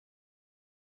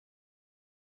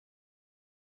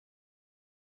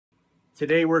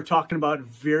Today we're talking about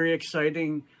very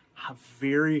exciting,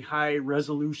 very high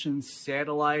resolution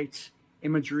satellite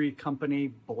imagery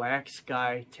company,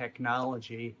 BlackSky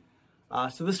Technology.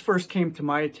 So this first came to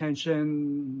my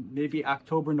attention maybe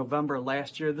October, November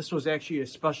last year. This was actually a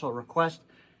special request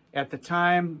at the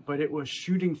time, but it was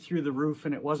shooting through the roof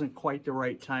and it wasn't quite the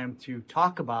right time to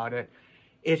talk about it.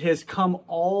 It has come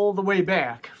all the way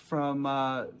back from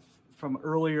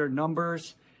earlier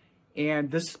numbers.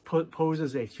 And this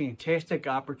poses a fantastic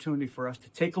opportunity for us to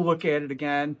take a look at it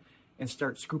again and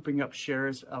start scooping up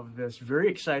shares of this very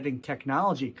exciting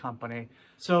technology company.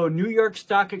 So New York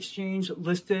Stock Exchange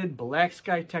listed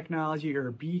BlackSky Technology,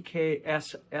 or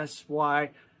BKSY,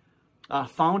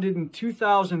 founded in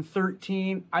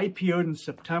 2013, IPO'd in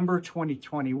September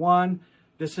 2021.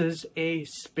 This is a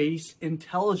space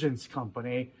intelligence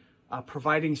company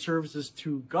providing services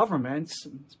to governments,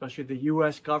 especially the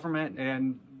U.S. government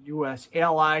and U.S.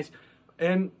 allies,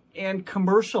 and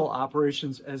commercial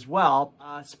operations as well.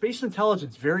 Space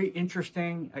intelligence, very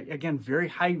interesting. Again, very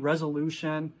high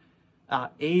resolution,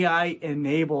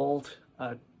 AI-enabled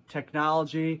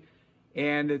technology,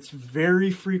 and it's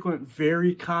very frequent,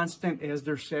 very constant as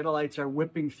their satellites are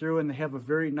whipping through, and they have a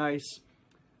very nice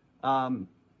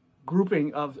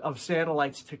grouping of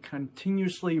satellites to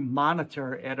continuously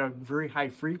monitor at a very high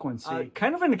frequency.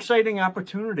 Kind of an exciting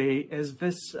opportunity as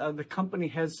this the company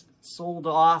has sold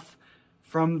off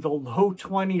from the low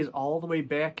 20s all the way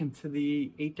back into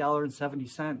the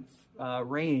 $8.70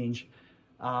 range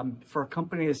for a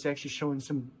company that's actually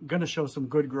going to show some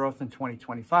good growth in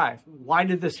 2025. Why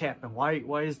did this happen?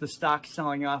 Why is the stock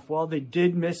selling off? Well, they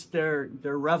did miss their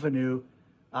revenue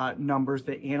numbers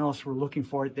that analysts were looking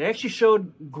for. They actually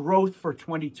showed growth for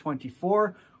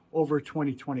 2024 over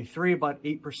 2023, about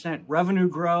 8% revenue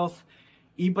growth.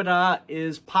 EBITDA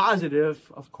is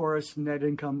positive, of course, net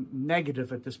income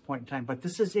negative at this point in time, but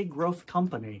this is a growth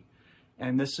company.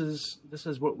 And this is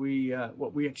what we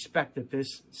expect at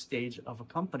this stage of a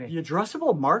company. The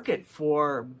addressable market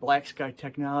for BlackSky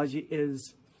Technology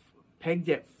is pegged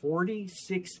at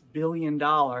 $46 billion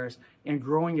and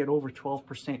growing at over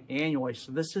 12% annually.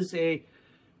 So this is a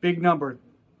big number.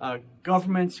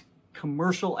 Governments,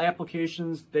 commercial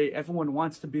applications, everyone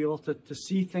wants to be able to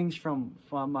see things from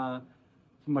a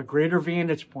greater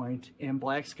vantage point, and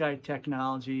BlackSky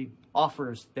Technology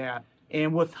offers that.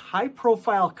 And with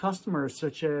high-profile customers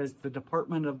such as the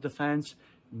Department of Defense,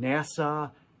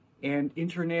 NASA, and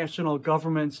international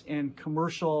governments and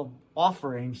commercial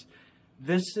offerings,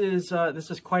 this is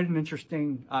quite an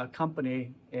interesting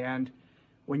company. And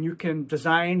when you can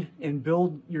design and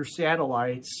build your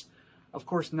satellites, of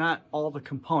course, not all the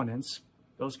components,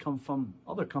 those come from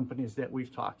other companies that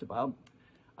we've talked about.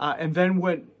 And then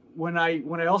when I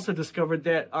also discovered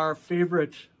that our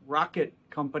favorite rocket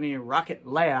company, Rocket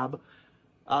Lab,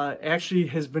 actually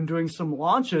has been doing some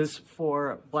launches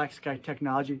for BlackSky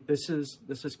Technology. This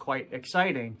is quite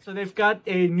exciting. So they've got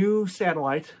a new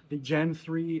satellite, the Gen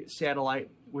 3 satellite,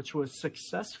 which was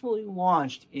successfully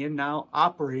launched and now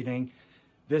operating.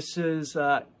 This is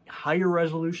higher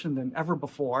resolution than ever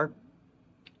before.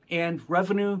 And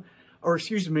the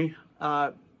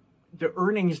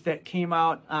earnings that came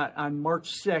out on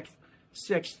March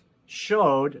 6th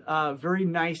showed a very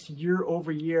nice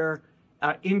year-over-year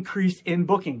increase in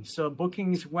bookings. So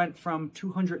bookings went from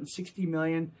 260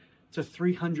 million to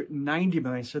 390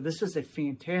 million. So this is a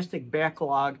fantastic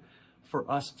backlog for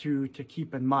us to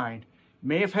keep in mind.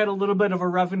 May have had a little bit of a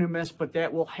revenue miss, but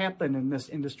that will happen in this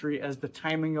industry as the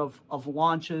timing of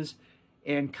launches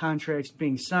and contracts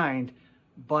being signed.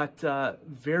 But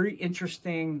very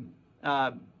interesting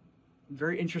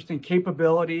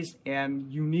capabilities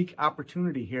and unique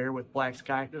opportunity here with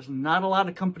BlackSky. There's not a lot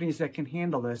of companies that can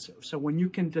handle this. So when you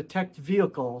can detect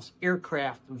vehicles,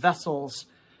 aircraft, vessels,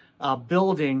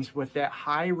 buildings with that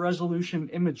high resolution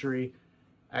imagery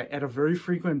at a very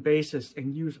frequent basis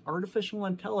and use artificial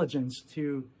intelligence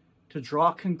to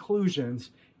draw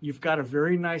conclusions, you've got a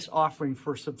very nice offering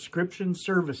for subscription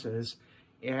services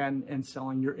and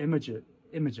selling your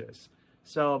images.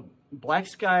 So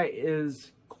BlackSky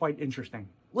is quite interesting.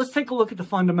 Let's take a look at the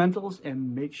fundamentals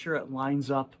and make sure it lines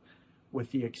up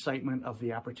with the excitement of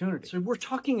the opportunity. So we're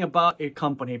talking about a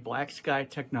company, BlackSky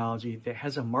Technology, that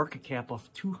has a market cap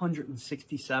of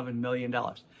 $267 million.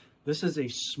 This is a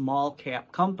small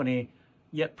cap company,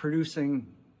 yet producing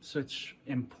such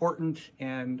important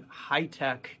and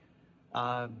high-tech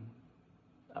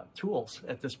tools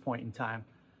at this point in time.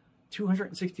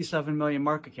 267 million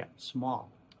market cap,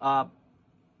 small.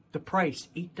 The price,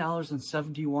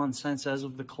 $8.71 as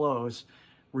of the close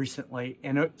recently,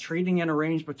 and trading in a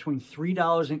range between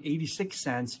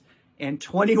 $3.86 and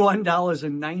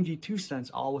 $21.92,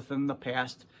 all within the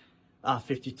past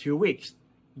 52 weeks.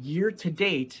 Year to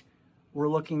date, we're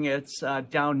looking at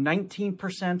down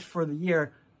 19% for the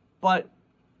year, but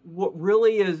what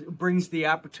really brings the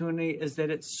opportunity is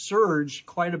that it surged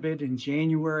quite a bit in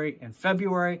January and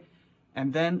February,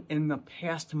 and then in the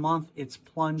past month, it's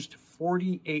plunged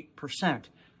 48%.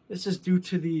 This is due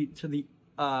to the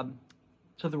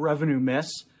revenue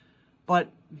miss, but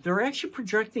they're actually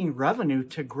projecting revenue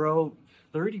to grow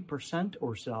 30%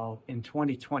 or so in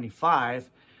 2025,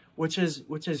 which is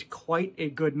quite a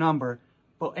good number.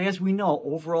 But as we know,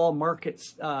 overall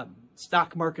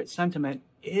stock market sentiment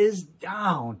is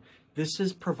down. This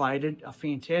has provided a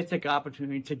fantastic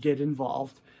opportunity to get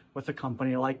involved with a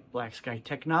company like BlackSky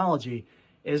Technology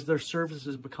as their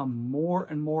services become more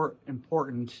and more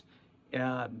important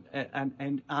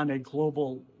and on a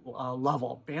global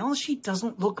level. Balance sheet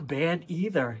doesn't look bad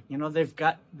either. You know,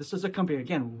 this is a company,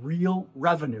 again, real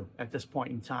revenue at this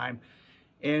point in time.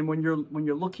 And when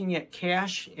you're looking at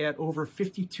cash at over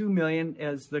 52 million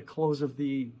as the close of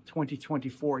the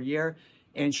 2024 year,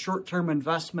 and short-term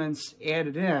investments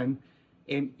added in,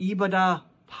 and EBITDA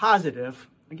positive,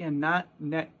 again, not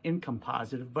net income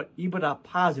positive, but EBITDA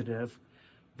positive,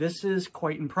 this is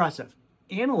quite impressive.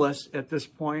 Analysts at this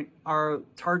point are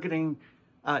targeting,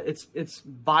 it's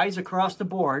buys across the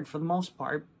board for the most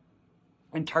part,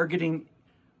 and targeting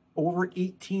over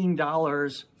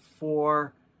 $18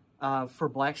 for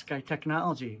BlackSky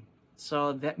Technology.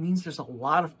 So that means there's a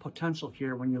lot of potential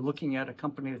here when you're looking at a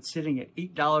company that's sitting at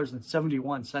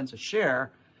 $8.71 a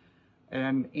share,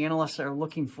 and analysts are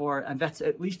looking for, and that's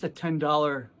at least a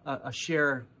 $10 a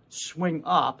share swing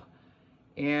up.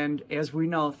 And as we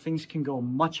know, things can go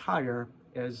much higher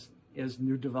as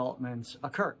new developments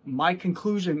occur. My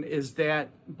conclusion is that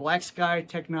BlackSky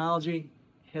Technology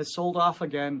has sold off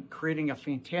again, creating a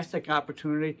fantastic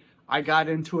opportunity. I got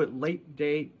into it late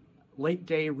day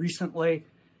recently,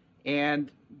 and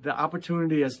the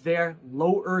opportunity is there.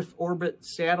 Low Earth orbit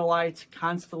satellites,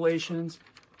 constellations,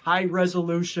 high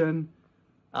resolution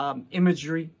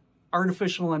imagery,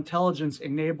 artificial intelligence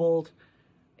enabled,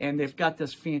 and they've got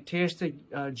this fantastic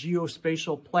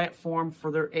geospatial platform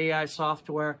for their AI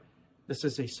software. This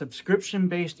is a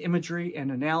subscription-based imagery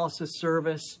and analysis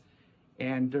service,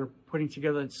 and they're putting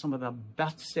together some of the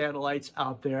best satellites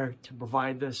out there to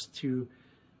provide this to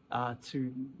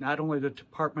not only the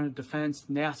Department of Defense,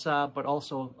 NASA, but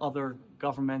also other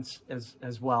governments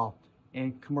as well,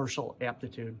 and commercial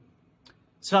aptitude.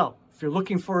 So if you're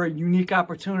looking for a unique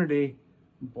opportunity,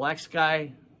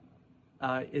 BlackSky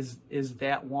is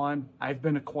that one I've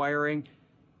been acquiring.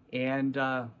 And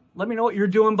let me know what you're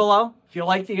doing below if you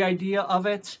like the idea of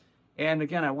it. And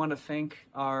again, I want to thank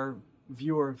our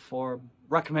viewer for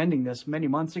recommending this many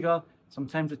months ago.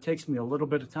 Sometimes it takes me a little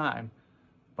bit of time,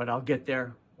 but I'll get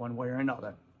there one way or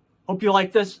another. Hope you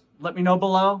like this. Let me know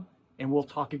below, and we'll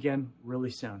talk again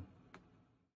really soon.